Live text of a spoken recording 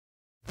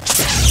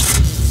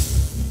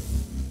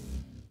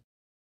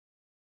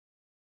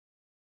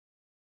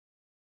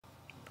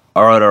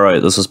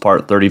Alright, this is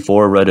part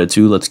 34, Reddit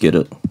 2, let's get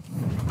it.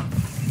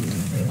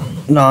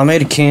 No, I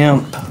made a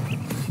camp.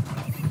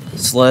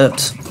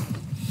 Slept.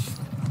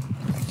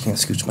 Can't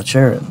scooch my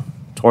chair in.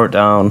 Tore it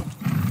down.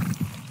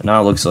 And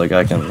now it looks like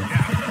I can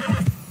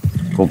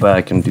go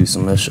back and do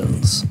some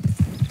missions.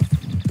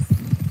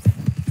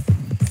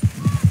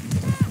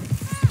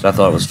 I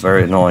thought it was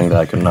very annoying that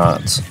I could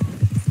not.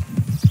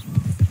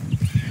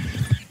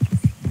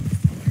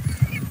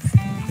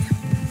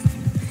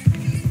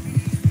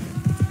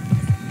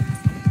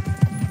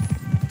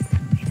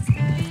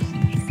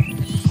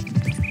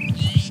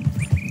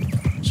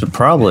 Should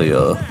probably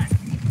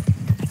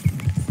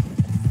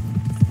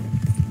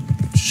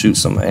shoot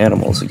some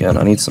animals again.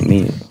 I need some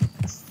meat.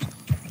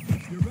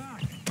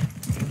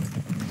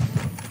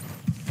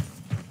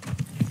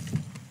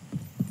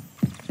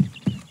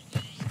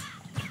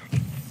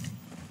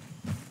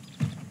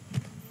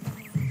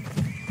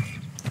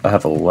 I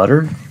have a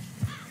letter.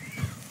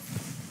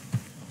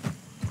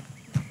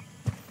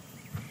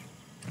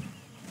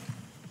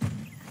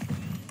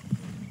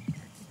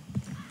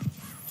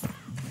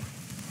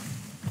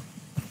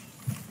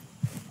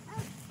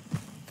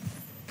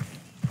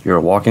 You're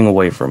walking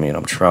away from me and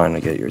I'm trying to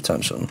get your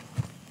attention.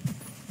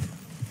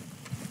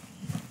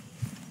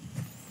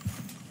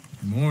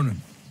 Good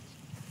morning.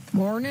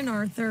 Morning,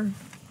 Arthur.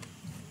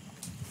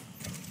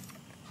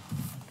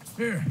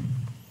 Here,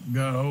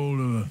 got a hold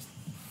of a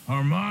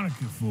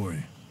harmonica for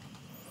you.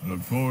 I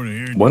look forward to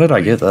hearing. When did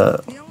I get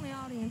that? The only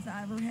audience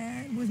I ever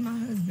had was my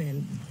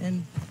husband,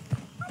 and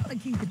I'm gonna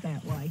keep it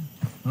that way.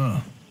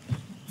 Oh,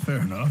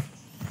 fair enough.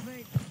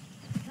 But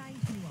thank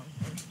you,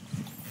 Arthur. It's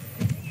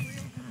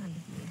real kind of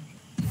you.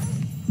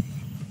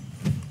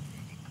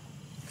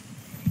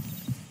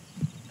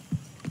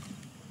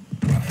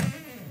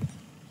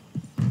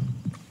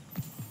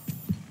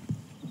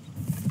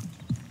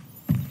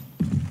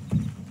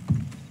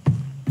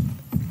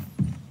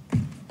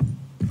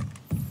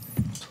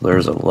 So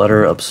there's a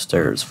letter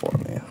upstairs for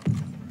me.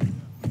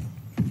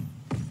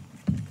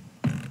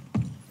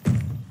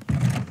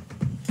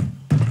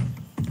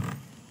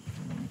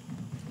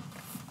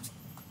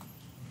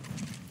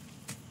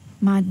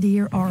 My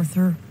dear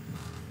Arthur,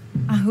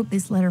 I hope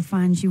this letter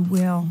finds you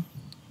well.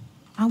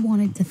 I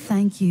wanted to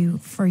thank you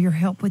for your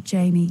help with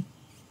Jamie.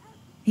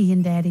 He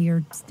and Daddy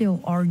are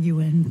still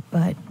arguing,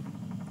 but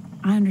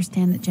I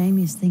understand that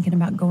Jamie is thinking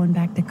about going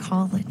back to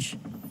college.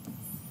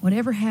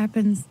 Whatever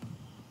happens,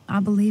 I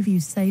believe you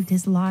saved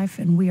his life,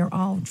 and we are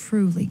all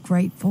truly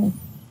grateful.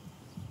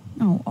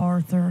 Oh,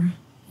 Arthur,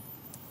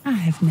 I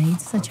have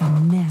made such a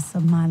mess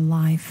of my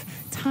life,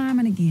 time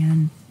and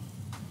again.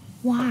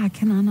 Why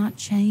can I not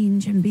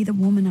change and be the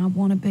woman I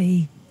want to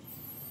be?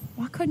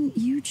 Why couldn't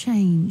you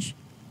change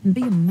and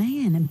be a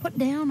man and put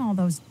down all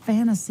those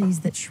fantasies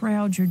that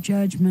shroud your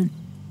judgment?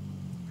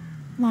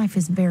 Life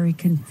is very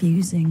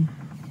confusing,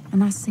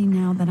 and I see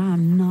now that I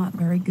am not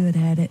very good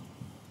at it.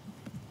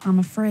 I'm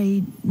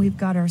afraid we've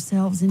got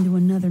ourselves into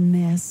another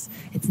mess.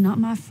 It's not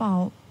my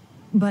fault,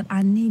 but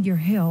I need your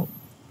help.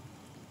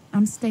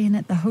 I'm staying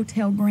at the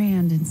Hotel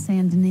Grand in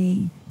Saint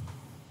Denis.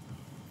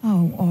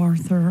 Oh,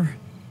 Arthur,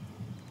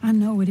 I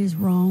know it is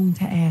wrong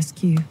to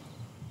ask you,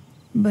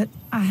 but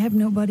I have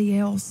nobody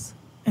else,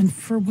 and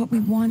for what we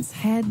once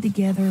had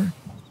together,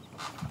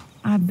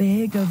 I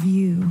beg of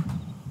you,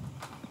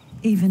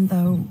 even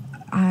though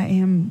I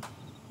am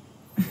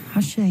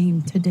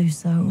ashamed to do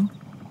so.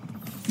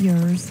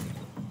 Yours,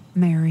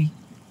 Mary.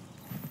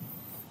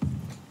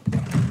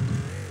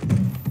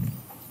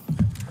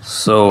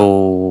 So,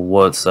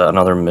 what's that,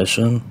 another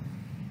mission?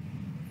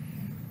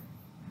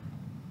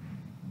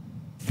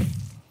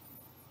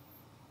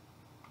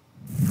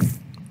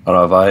 I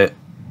don't know, if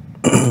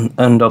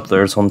I end up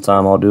there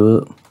sometime, I'll do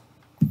it.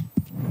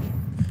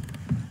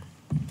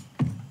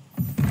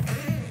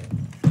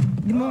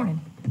 Good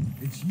morning.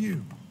 It's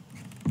you.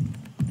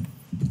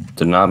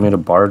 Did not mean to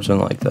barge in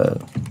like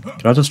that.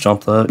 Can I just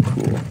jump that?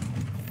 Cool.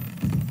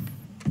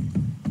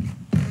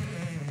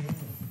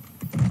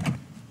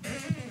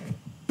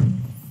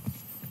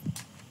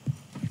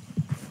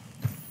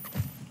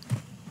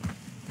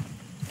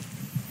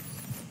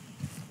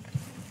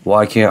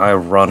 Why can't I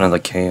run in the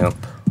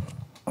camp?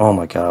 Oh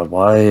my god,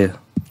 why?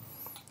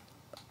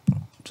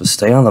 Just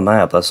stay on the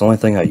map, that's the only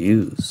thing I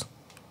use.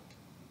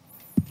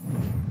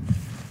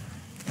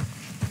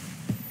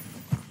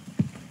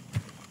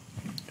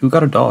 Who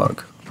got a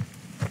dog?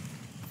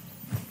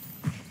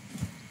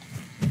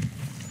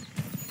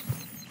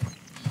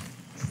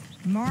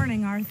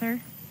 Morning,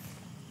 Arthur.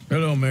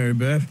 Hello, Mary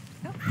Beth.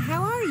 Oh,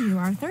 how are you,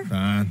 Arthur?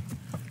 Fine.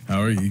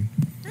 How are you?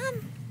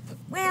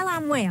 Well,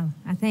 I'm well,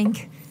 I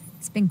think.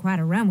 It's been quite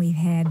a run we've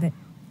had,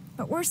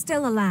 but we're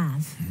still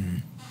alive.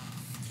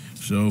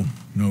 So,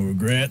 no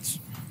regrets?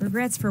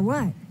 Regrets for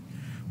what?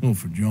 Well,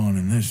 for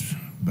joining this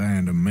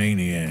band of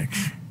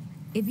maniacs.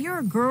 If you're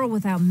a girl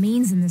without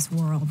means in this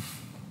world,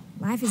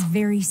 life is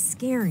very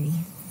scary.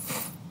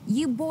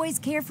 You boys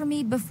cared for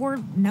me before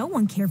no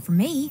one cared for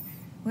me.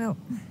 Well,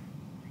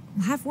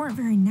 life weren't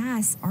very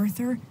nice,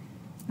 Arthur.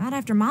 Not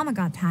after Mama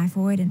got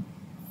typhoid, and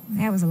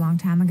that was a long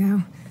time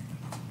ago.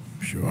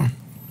 Sure.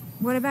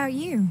 What about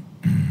you?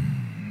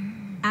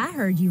 I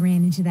heard you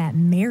ran into that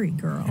Mary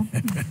girl.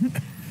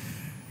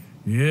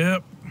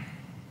 Yep.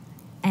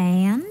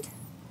 And?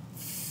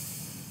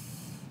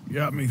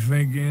 Got me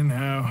thinking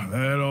how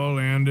that all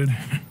ended.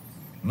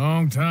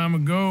 Long time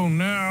ago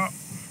now.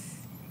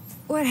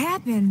 What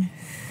happened?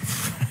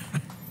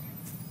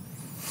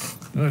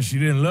 Well, she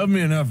didn't love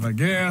me enough, I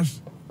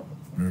guess.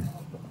 Or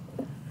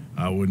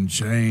I wouldn't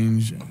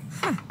change.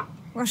 Huh.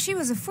 Well, she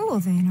was a fool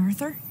then,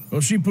 Arthur.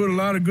 Well, she put a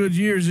lot of good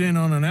years in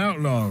on an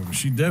outlaw.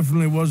 She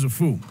definitely was a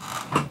fool.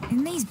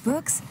 In these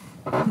books,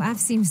 life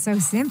seems so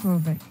simple,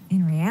 but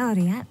in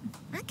reality,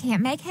 I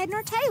can't make head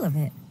nor tail of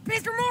it.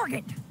 Mr.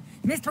 Morgan!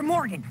 Mr.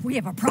 Morgan, we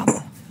have a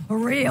problem. A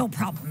real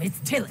problem. It's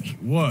Tilly.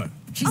 What?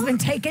 She's been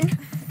taken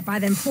by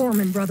them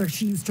Foreman brothers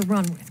she used to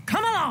run with.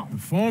 Come along! The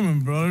Foreman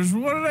brothers?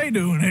 What are they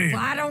doing here?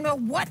 Well, I don't know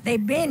what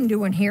they've been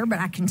doing here, but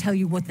I can tell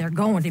you what they're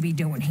going to be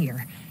doing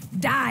here.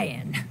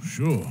 Dying.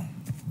 Sure.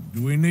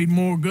 Do we need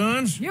more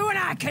guns? You and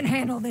I can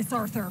handle this,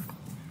 Arthur.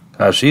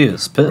 She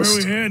is Where are we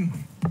pissed.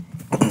 heading?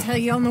 I'll tell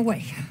you on the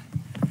way.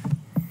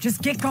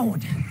 Just get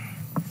going.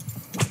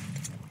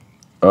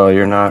 Oh,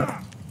 you're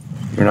not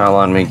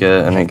letting me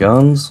get any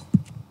guns?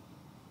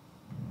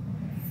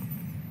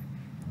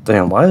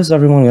 Damn, why does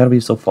everyone gotta be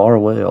so far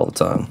away all the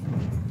time?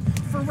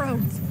 For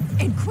Rhodes.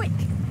 And quick.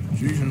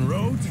 She's in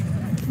Rhodes?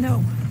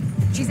 No.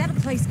 She's at a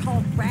place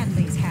called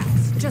Bradley's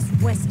house, just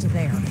west of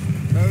there.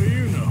 How do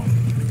you know?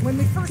 When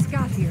we first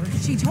got here,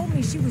 she told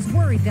me she was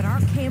worried that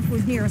our camp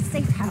was near a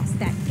safe house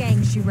that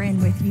gang she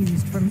ran with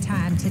used from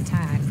time to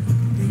time.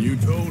 And you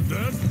told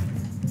that?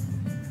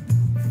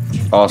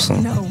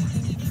 Awesome. No.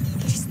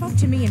 She spoke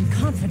to me in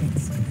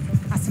confidence.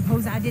 I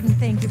suppose I didn't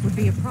think it would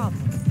be a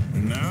problem.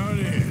 And now it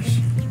is.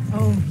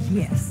 Oh,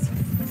 yes.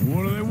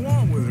 What do they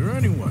want with her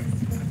anyway?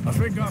 I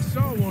think I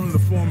saw one of the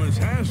foremans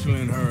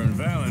hassling her and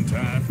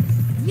Valentine.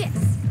 Yes,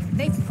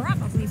 they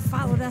probably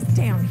followed us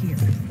down here.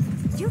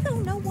 You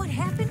don't know what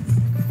happened?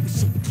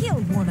 She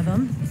killed one of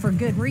them, for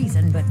good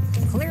reason, but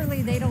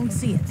clearly they don't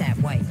see it that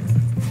way.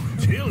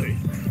 Tilly?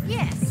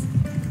 Yes.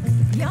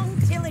 Young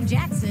Tilly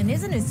Jackson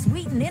isn't as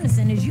sweet and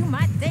innocent as you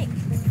might think.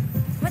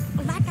 But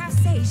like I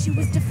say, she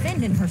was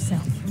defending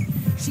herself.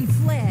 She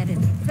fled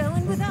and fell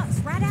in with us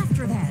right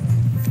after that.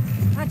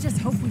 I just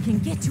hope we can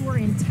get to her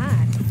in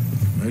time.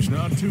 That's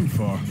not too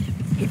far.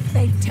 If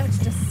they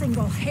touched a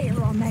single hair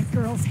on that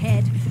girl's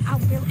head, I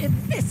will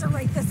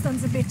eviscerate the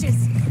sons of bitches.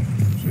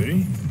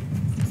 See?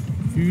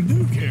 You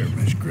do care,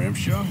 Miss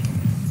Grimshaw.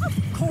 Of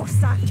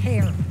course I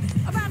care.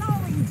 About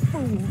all of you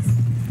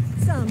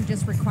fools. Some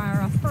just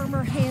require a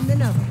firmer hand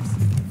than others.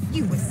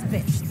 You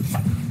especially.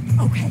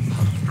 Okay,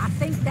 I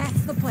think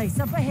that's the place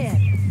up ahead.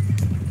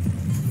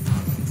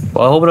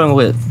 Well, I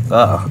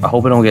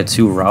hope it don't get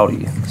too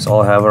rowdy. So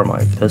all I have are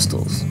my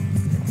pistols.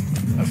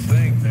 I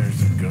think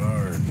there's a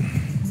guard.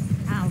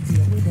 I'll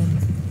deal with him.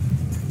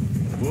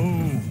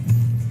 Whoa.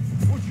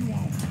 What you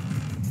want?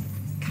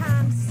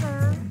 Kind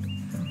sir,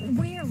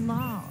 we're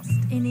lost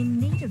and in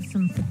need of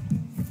some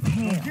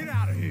help. Get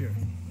out of here.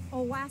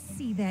 Oh, I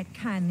see that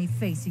kindly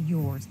face of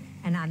yours,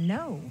 and I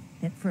know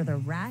that for the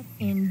right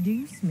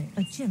inducement,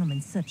 a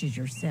gentleman such as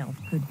yourself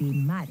could be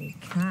mighty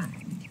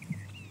kind.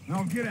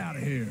 Now get out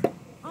of here.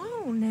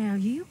 Oh, now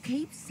you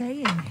keep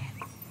saying that.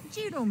 But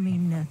you don't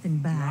mean nothing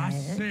by I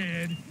it.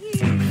 said. You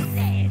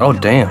said Oh, the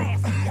damn.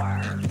 last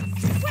word.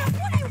 Well,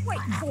 what are you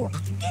waiting for?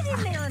 Get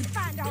in there and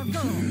find our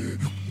gun.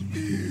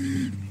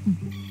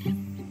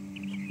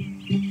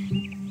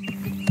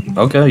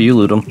 Okay, you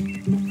loot them.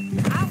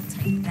 I'll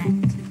take that.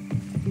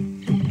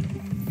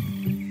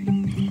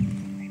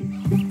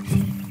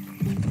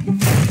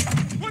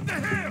 What the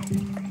hell?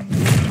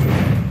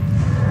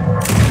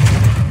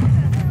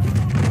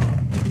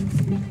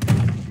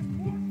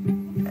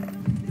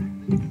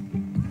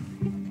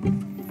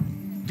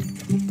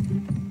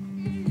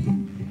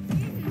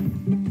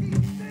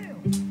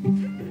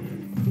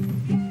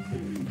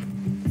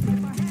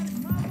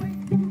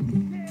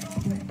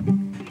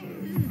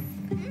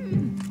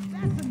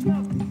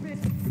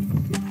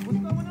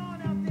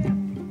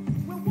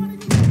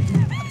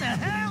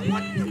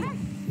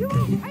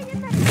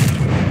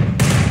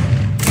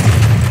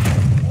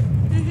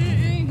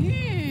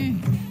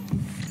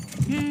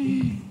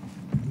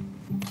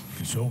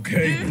 It's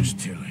okay, Miss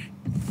Tilly.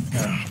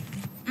 Now,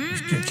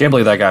 Can't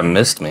believe that guy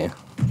missed me.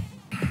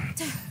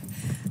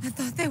 I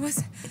thought there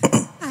was...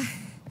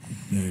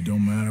 yeah, it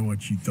don't matter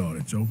what you thought.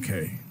 It's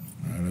okay.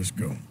 All right, let's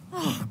go.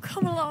 Oh,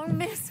 come along,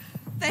 miss.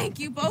 Thank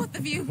you, both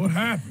of you. What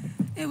happened?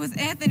 It was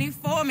Anthony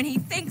Foreman. He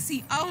thinks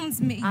he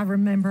owns me. I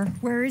remember.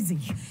 Where is he?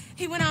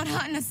 He went out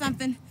hunting or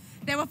something.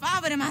 There were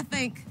 5 of them, I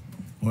think.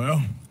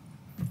 Well,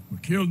 we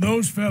killed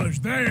those fellas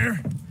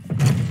there.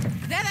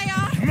 There they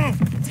are. Come on.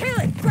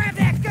 Tilly, grab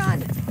that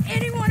gun.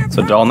 Anyone It's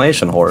a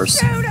Dalmatian horse.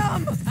 Shoot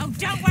him. Oh,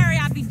 don't worry.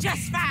 I'll be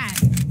just fine.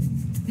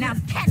 Now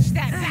catch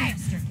that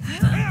bastard.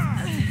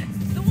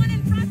 The one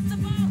in front of the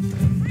boat.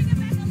 Bring him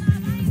back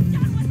alive. I ain't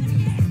done with him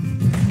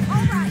yet.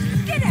 All right,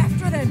 get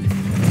after them.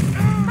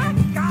 My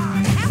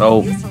God, how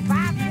Oh. can you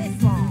survive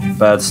this long?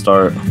 Bad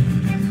start.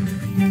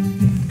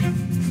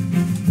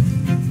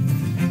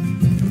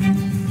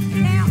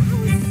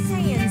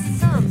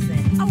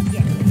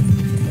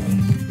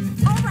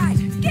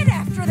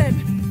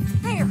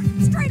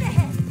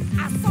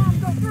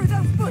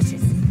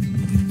 bushes.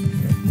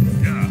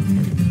 Yeah.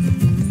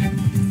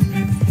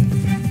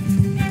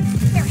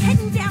 They're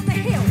heading down the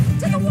hill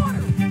to the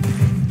water.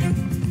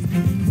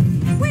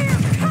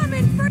 We're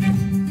coming for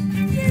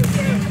you,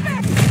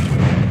 bastards!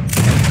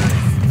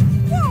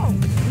 Whoa,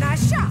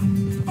 nice shot.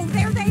 Oh,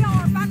 there they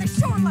are by the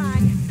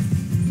shoreline.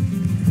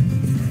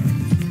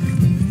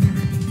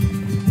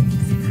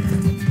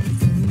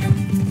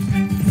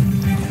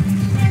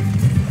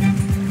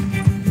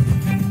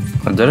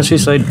 Didn't she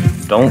say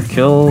don't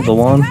kill the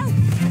one?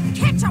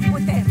 Catch up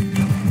with them.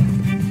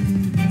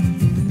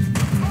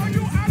 Are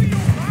you out of your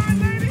mind,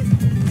 lady?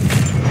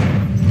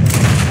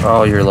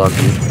 Oh, you're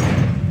lucky.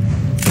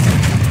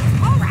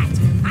 All right,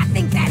 I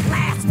think that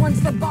last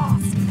one's the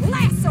boss.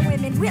 Lasso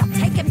him and we'll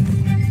take him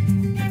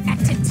back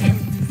to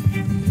Tilly.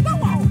 Go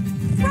on,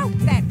 rope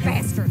that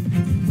bastard.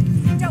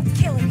 Don't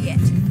kill him yet.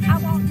 I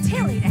want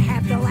Tilly to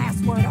have the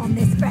last word on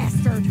this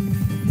bastard.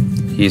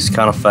 He's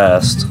kind of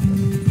fast.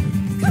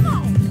 Come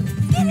on,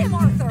 get him,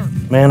 Arthur.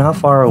 Man, how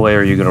far away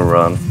are you gonna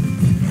run?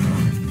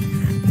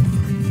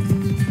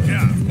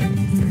 Yeah.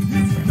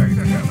 You stay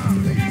the hell out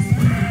of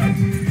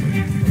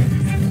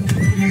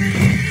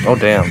these. Oh,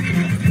 damn.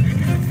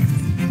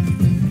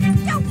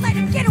 Don't let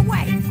him get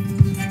away.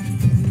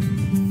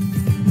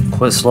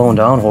 Quit slowing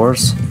down,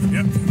 horse.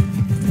 Yep.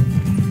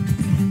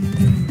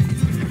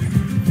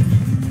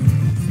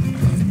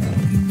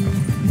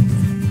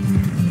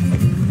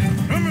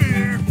 Come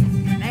here.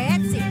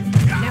 That's it.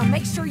 Now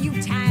make sure you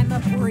tie him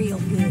up real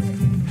good.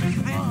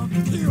 I'll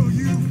kill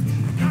you.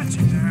 Got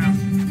you now.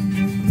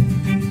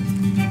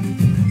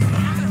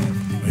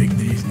 Make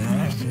these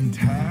nice and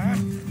tight.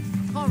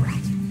 All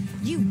right,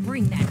 you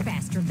bring that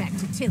bastard back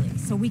to Tilly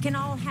so we can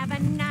all have a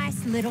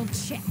nice little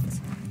chat.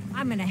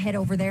 I'm gonna head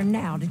over there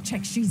now to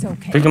check she's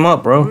okay. Pick him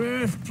up, bro.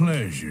 With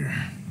pleasure.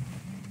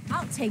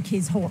 I'll take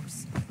his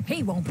horse.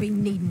 He won't be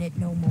needing it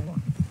no more.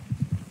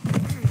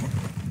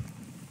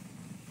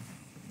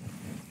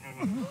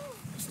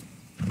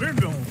 We're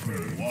going for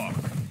a walk.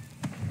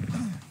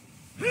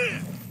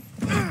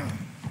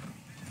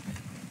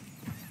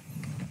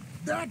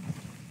 That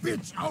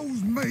bitch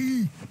owes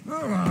me.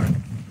 All right.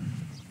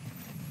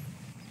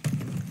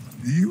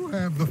 You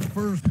have the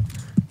first.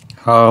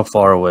 How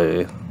far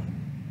away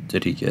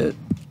did he get?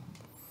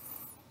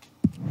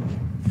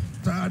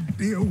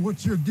 Idea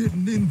what you're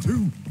getting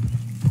into.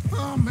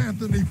 I'm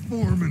Anthony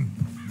Foreman.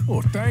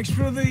 Well, thanks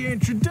for the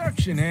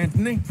introduction,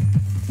 Anthony.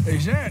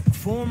 Is that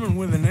Foreman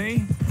with an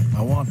A?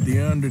 I want the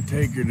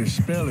Undertaker to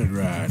spell it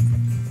right.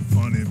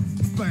 Funny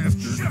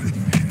bastard. Shut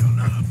the hell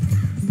up.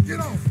 Get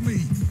off me,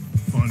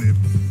 funny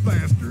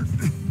bastard.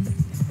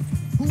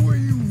 Who are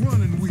you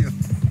running with?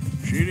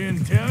 She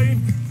didn't tell you?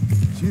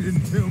 She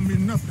didn't tell me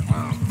nothing.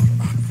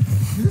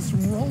 This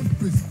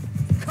rope is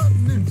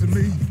cutting into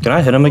me. Can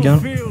I hit him again?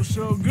 Don't feel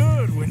so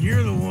good when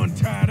you're the one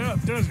tied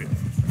up, does it?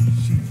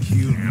 She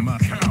killed my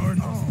coward.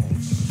 Oh,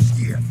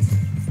 shit.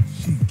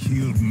 She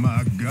killed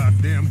my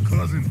goddamn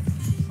cousin.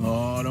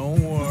 Oh,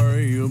 don't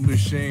worry. You'll be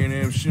seeing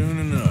him soon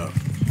enough.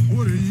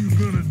 What are you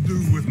gonna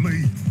do with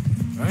me?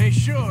 I ain't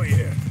sure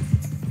yet.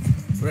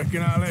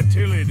 Reckon I'll let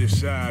Tilly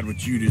decide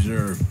what you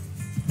deserve.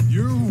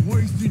 You're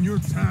wasting your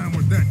time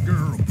with that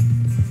girl.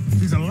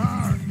 She's a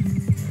liar.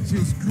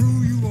 She'll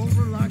screw you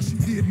over like she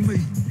did me.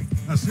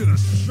 I should have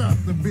shot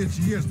the bitch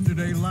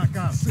yesterday like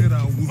I said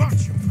I would.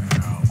 Watch your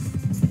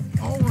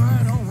mouth. All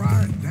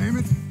right, damn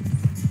it.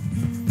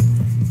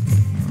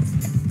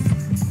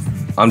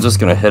 I'm just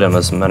gonna hit him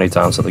as many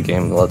times as the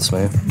game lets me.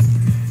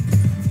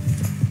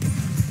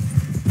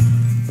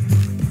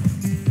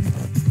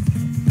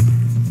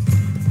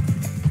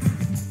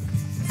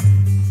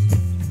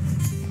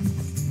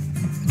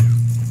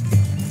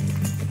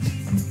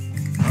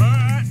 All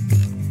right.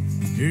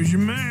 Here's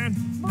your man.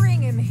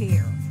 Bring him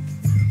here.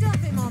 Dump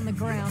him on the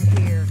ground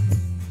here.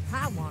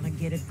 I want to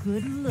get a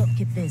good look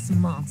at this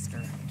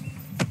monster.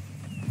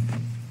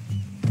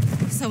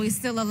 So he's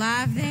still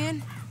alive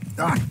then?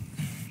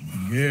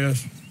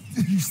 Yes.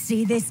 You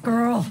see this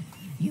girl?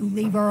 You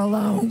leave her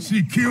alone.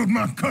 She killed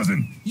my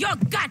cousin. Your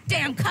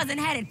goddamn cousin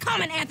had it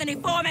coming, Anthony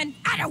Foreman!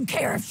 I don't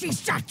care if she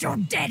shot your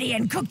daddy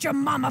and cooked your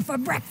mama for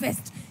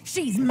breakfast.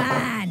 She's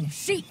mine.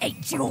 She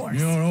ate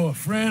yours. You know, a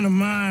friend of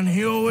mine,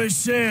 he always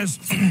says,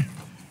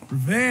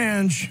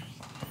 revenge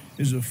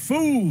is a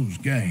fool's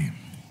game.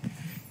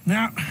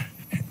 Now,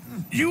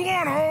 you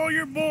want all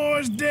your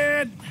boys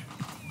dead?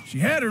 She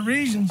had her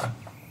reasons.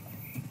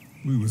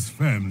 We was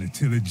family,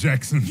 Tilly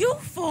Jackson. You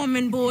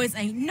Foreman boys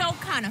ain't no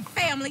kind of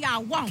family I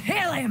want.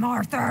 Kill him,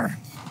 Arthur.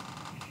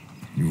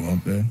 You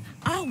want that?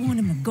 I want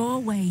him to go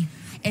away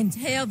and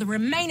tell the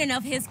remaining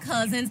of his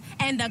cousins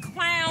and the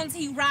clowns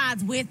he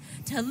rides with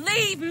to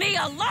leave me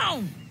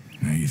alone.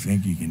 Now, you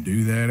think you can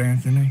do that,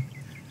 Anthony?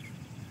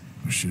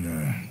 Or should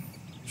I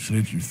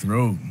slit your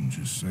throat and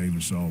just save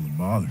us all the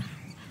bother?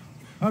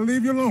 I'll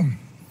leave you alone.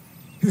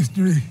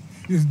 History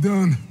is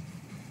done.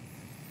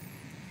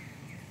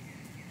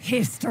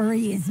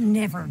 History is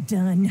never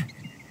done.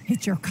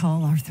 It's your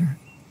call, Arthur.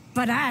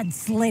 But I'd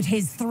slit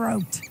his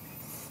throat.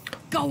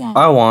 Go on.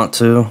 I want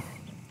to,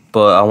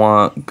 but I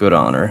want good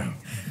honor.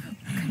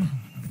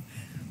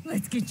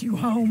 Let's get you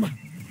home.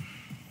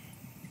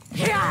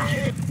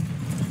 Yeah.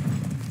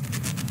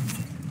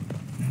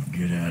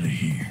 Get out of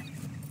here.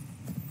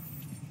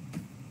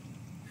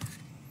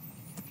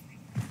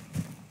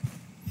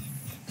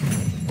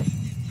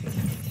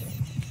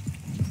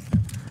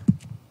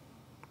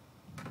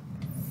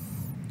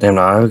 Damn,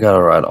 now I gotta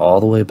ride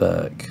all the way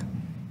back.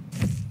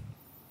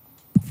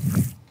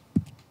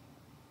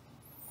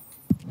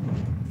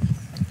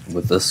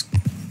 With this,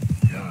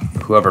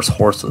 whoever's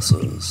horse this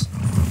is.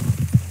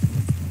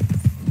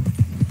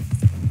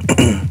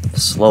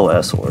 Slow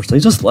ass horse. They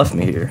just left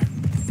me here.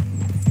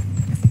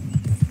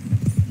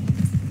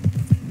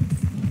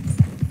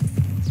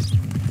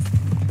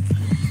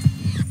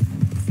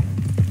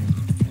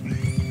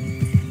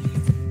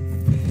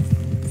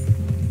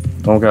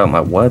 Don't got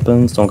my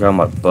weapons, don't got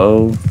my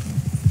bow.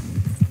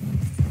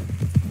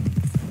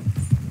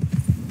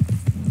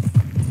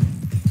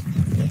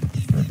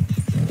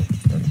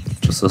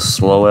 Just a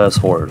slow ass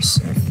horse.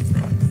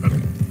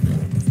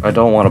 I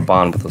don't want to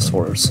bond with this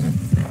horse.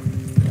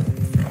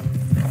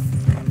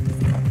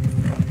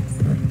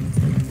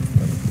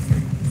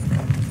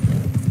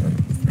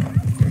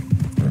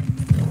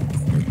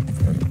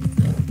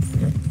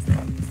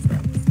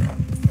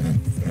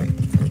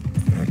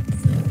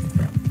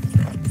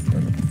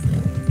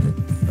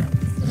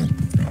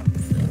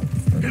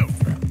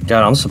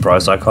 God, I'm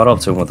surprised I caught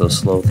up to him with this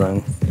slow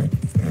thing.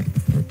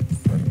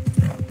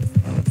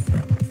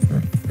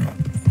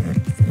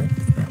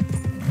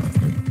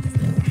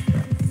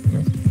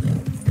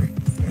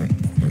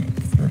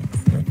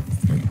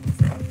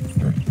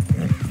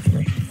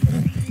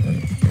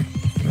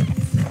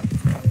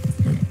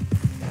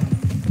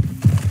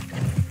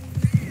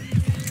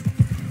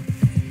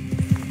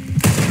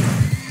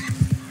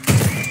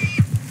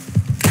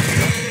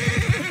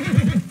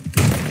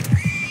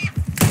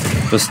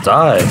 Just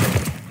die.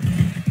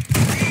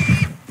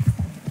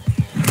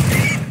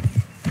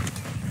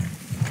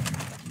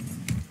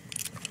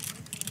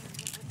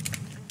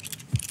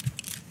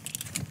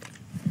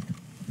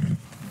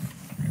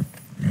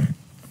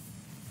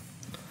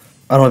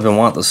 I don't even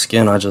want the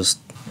skin, I just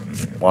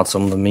want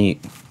some of the meat.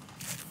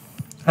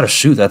 I had to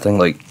shoot that thing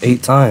like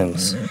 8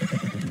 times.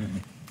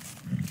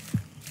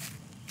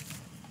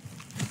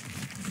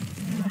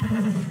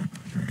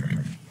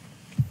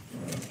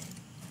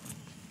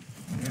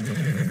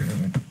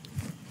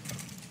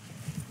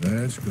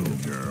 Let's go,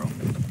 girl.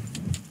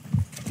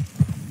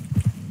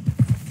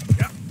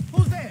 Yeah,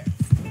 who's there?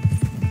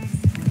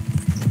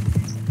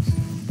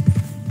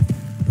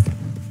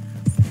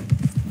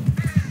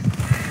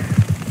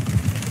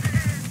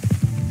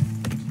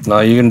 No,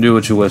 you can do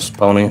what you wish,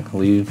 pony.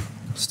 Leave.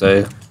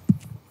 Stay.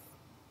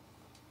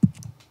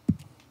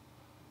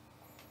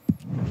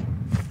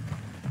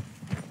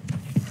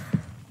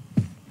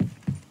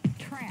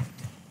 Trapped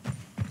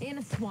in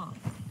a swamp.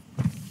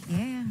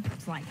 Yeah,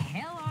 it's like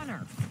hell on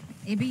earth.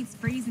 It beats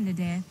freezing to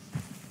death.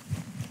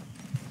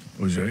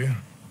 Hosea?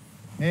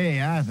 Hey,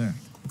 Arthur.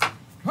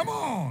 Come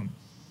on!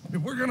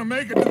 If we're gonna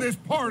make it to this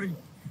party,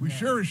 we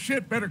sure as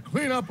shit better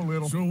clean up a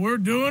little. So we're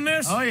doing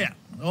this? Oh, yeah.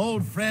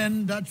 Old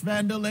friend Dutch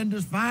Van der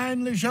Linde's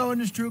finally showing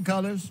his true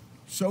colors.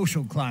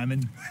 Social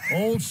climbing.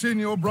 Old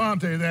Senor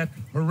Bronte, that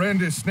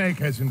horrendous snake,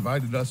 has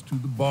invited us to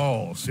the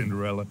ball,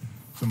 Cinderella.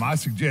 So my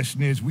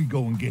suggestion is we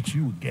go and get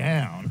you a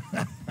gown.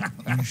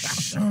 You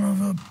son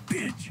of a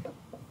bitch.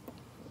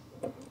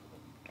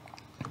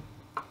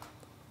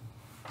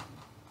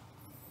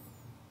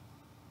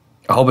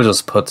 I hope it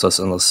just puts us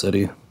in the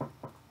city.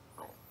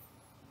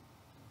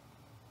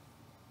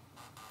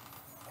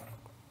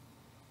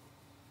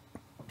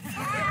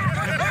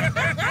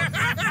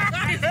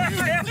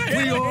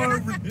 We are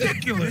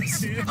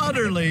ridiculous.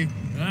 Utterly.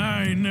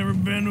 I ain't never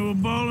been to a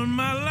ball in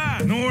my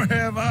life. Nor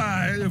have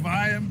I, if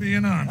I am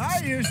being honest.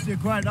 I used to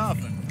quite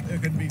often. There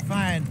can be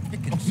fine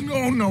pickings.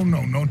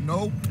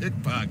 No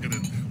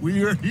pickpocketing.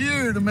 We are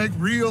here to make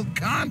real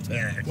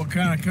contact. What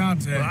kind of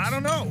contact? Well, I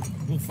don't know.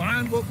 We'll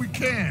find what we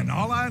can.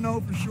 All I know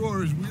for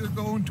sure is we are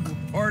going to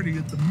a party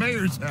at the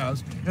mayor's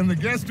house, and the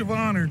guest of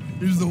honor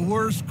is the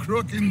worst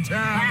crook in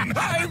town.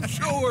 I'm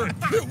sure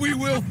that we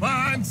will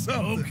find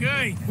something.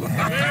 Okay.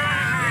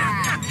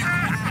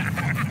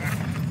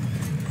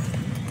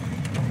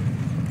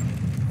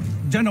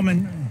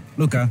 Gentlemen,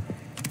 Luca,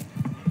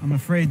 I'm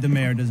afraid the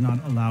mayor does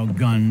not allow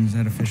guns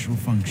at official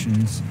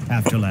functions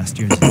after last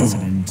year's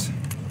incident.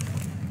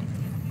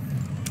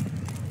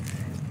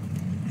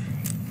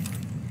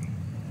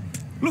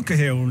 Luca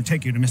here will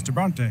take you to Mr.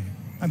 Bronte.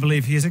 I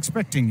believe he is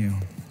expecting you.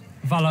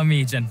 Follow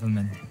me,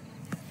 gentlemen.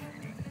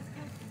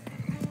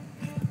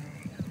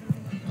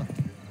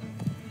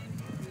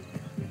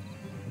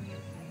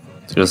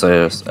 Just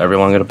say, is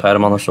everyone gonna pat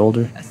him on the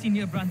shoulder?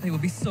 Senor Bronte will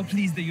be so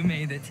pleased that you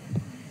made it.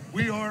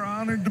 We are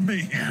honored to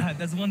be here.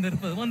 That's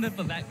wonderful,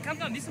 wonderful. Come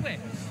down this way.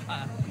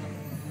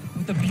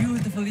 What a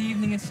beautiful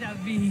evening it shall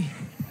be.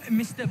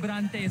 Mr.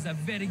 Bronte is a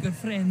very good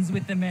friends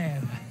with the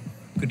mayor.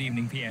 Good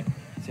evening, Pierre.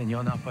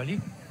 Senor Napoli?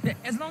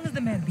 As long as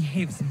the mayor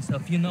behaves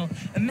himself, you know.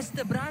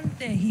 Mr.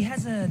 Bronte, he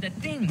has that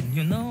thing,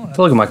 you know. I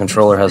feel like my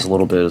controller has a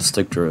little bit of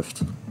stick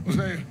drift.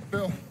 Jose,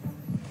 Bill,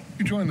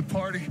 You join the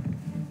party.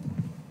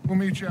 We'll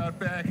meet you out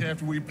back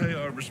after we pay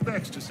our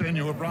respects to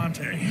Senor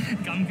Bronte.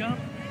 Come, come.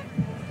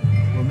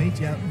 We'll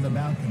meet you out in the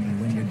balcony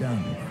when you're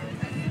done.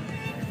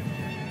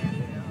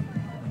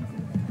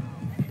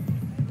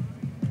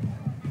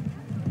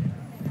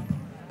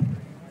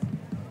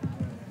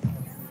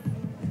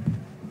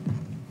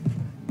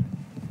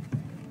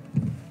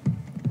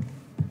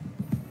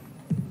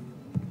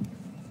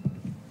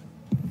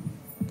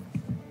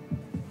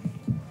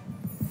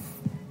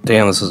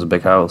 Damn, this is a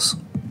big house.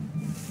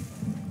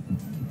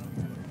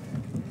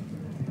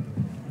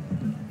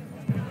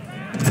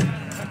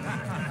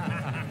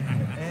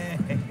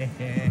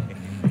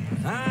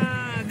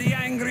 The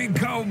angry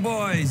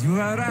cowboys, you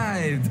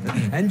arrived.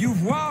 And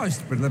you've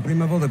washed per la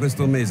prima volta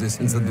questo mese,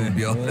 senza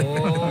dubbio.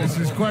 This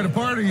is quite a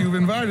party you've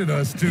invited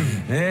us to.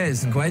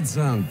 Yes, quite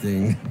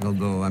something.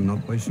 Although I'm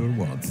not quite sure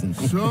what.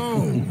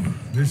 So,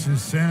 this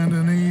is Saint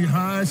Denis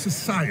High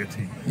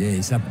Society.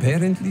 Yes,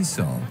 apparently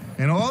so.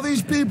 And all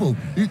these people,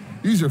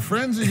 these are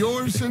friends of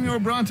yours, Senor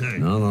Bronte?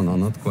 No,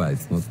 not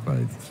quite, not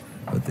quite.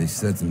 But they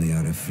certainly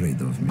are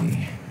afraid of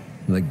me.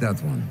 Like that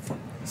one.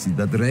 See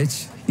that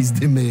wretch? He's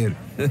the mayor.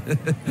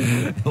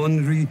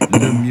 Henri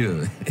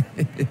Lemieux.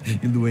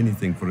 He'll do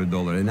anything for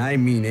 $1, and I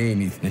mean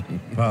anything.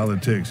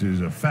 Politics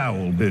is a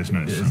foul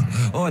business.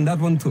 Yes. Oh, and that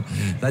one too.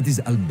 That is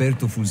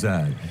Alberto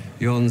Fusar.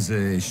 He owns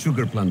a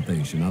sugar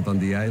plantation out on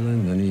the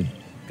island, and he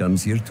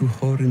comes here to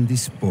whore and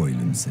despoil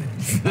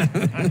himself.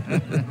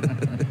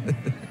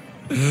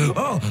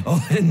 Oh,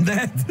 and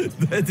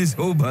that is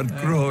Hobart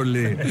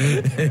Crawley,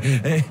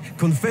 a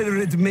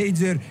Confederate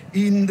major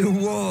in the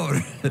war.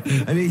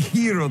 I mean,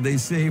 hero, they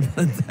say,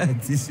 but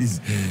that is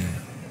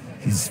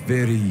his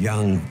very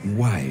young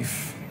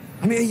wife.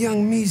 I mean, a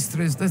young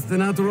mistress, that's the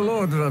natural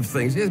order of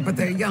things, yes, but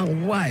a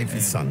young wife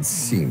is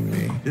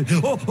unseemly.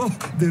 Oh,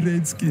 the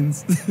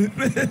Redskins.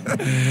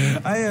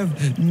 I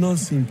have no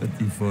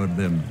sympathy for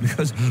them,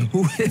 because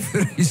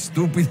whoever is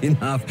stupid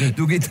enough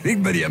to get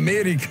tricked by the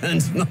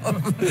Americans, no,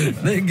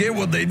 they get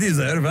what they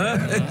deserve, huh?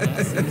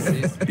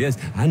 Yes,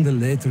 and a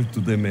letter to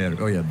the mayor.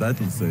 Oh, yeah,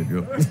 that'll save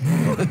you.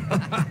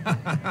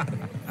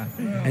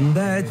 And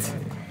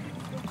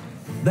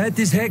that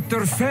is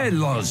Hector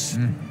Fellows,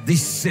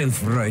 this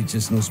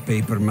self-righteous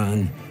newspaper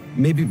man.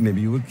 Maybe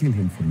you will kill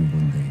him for me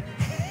one day.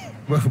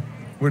 Well,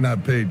 we're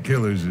not paid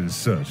killers as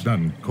such, not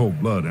in cold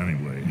blood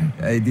anyway.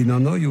 I did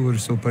not know you were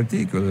so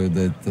particular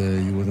that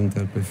you wouldn't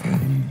help a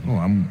friend. Oh,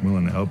 I'm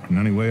willing to help in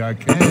any way I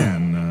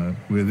can,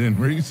 within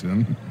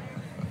reason.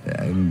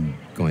 I'm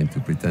going to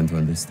pretend to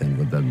understand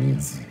what that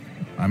means.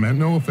 I meant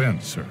no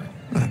offense, sir.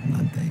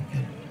 None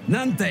taken.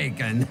 None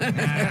taken.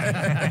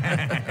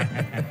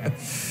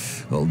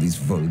 All these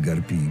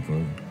vulgar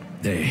people,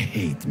 they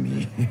hate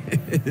me.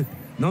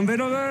 Non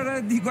vedo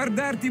l'ora di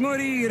guardarti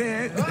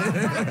morire.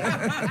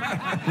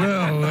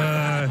 Well,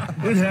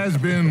 it has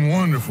been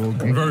wonderful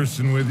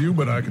conversing with you,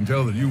 but I can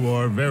tell that you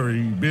are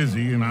very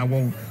busy, and I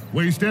won't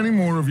waste any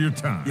more of your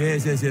time.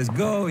 Yes.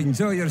 Go,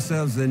 enjoy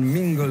yourselves, and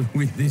mingle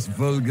with this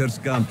vulgar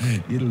scum.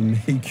 It'll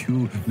make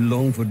you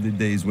long for the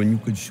days when you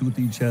could shoot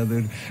each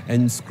other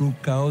and screw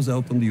cows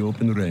out on the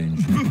open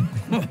range.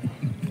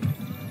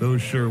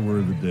 Those sure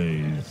were the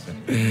days.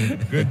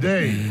 Good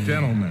day,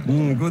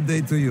 gentlemen. Good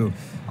day to you.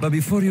 But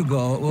before you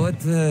go,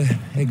 what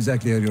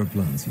exactly are your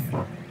plans here?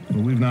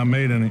 Well, we've not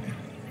made any...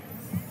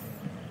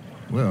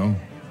 Well,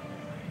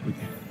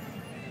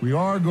 we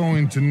are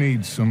going to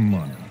need some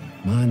money.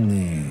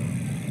 Money,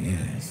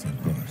 yes,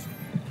 of course.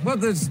 Well,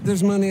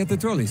 there's money at the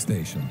trolley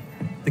station.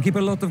 They keep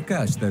a lot of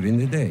cash there in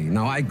the day.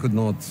 Now, I could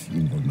not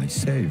involve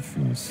myself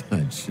in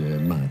such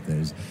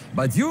matters.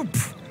 But you...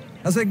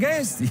 As a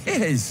guest?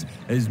 Yes.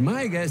 As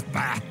my guest?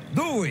 Bah,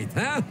 do it,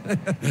 huh?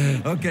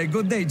 Okay,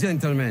 good day,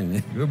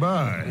 gentlemen.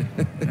 Goodbye.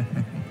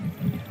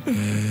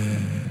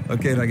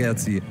 Ok,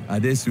 ragazzi,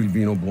 adesso il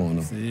vino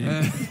buono. Sì.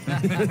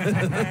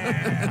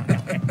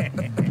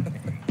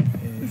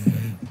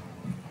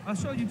 I'll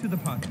show you to the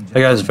parking.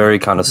 That guy's very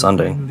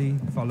condescending. Only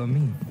follow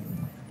me.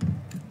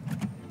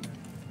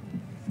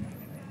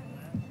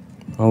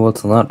 Oh,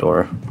 what's on that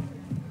door?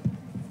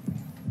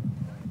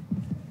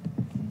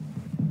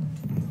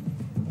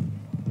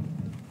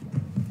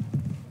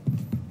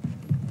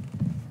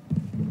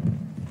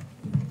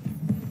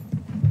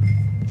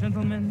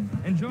 Gentlemen,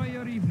 enjoy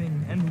your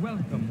evening and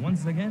welcome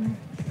once again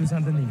to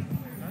Saint Denis.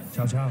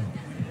 Ciao, ciao.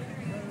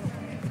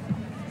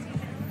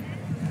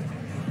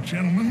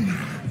 Gentlemen,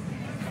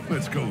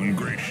 let's go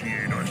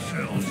ingratiate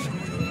ourselves.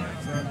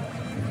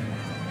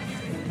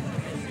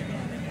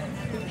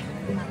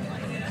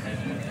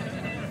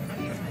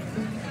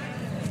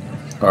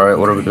 Alright,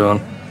 what are we doing?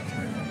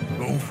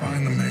 Go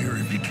find the mayor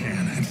if you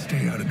can and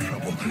stay out of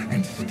trouble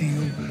and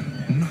steal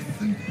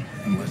nothing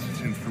unless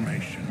it's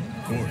information.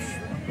 Of course.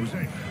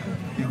 Jose,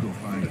 you go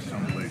find us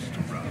someplace to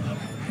rob.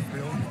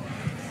 Bill,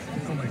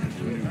 go make us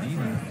some new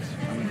emails.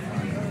 I'm gonna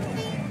find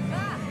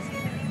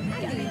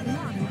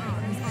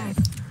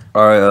out.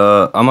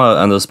 Alright, I'm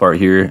gonna end this part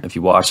here. If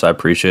you watched, I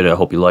appreciate it. I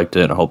hope you liked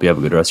it, and I hope you have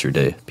a good rest of your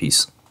day.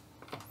 Peace.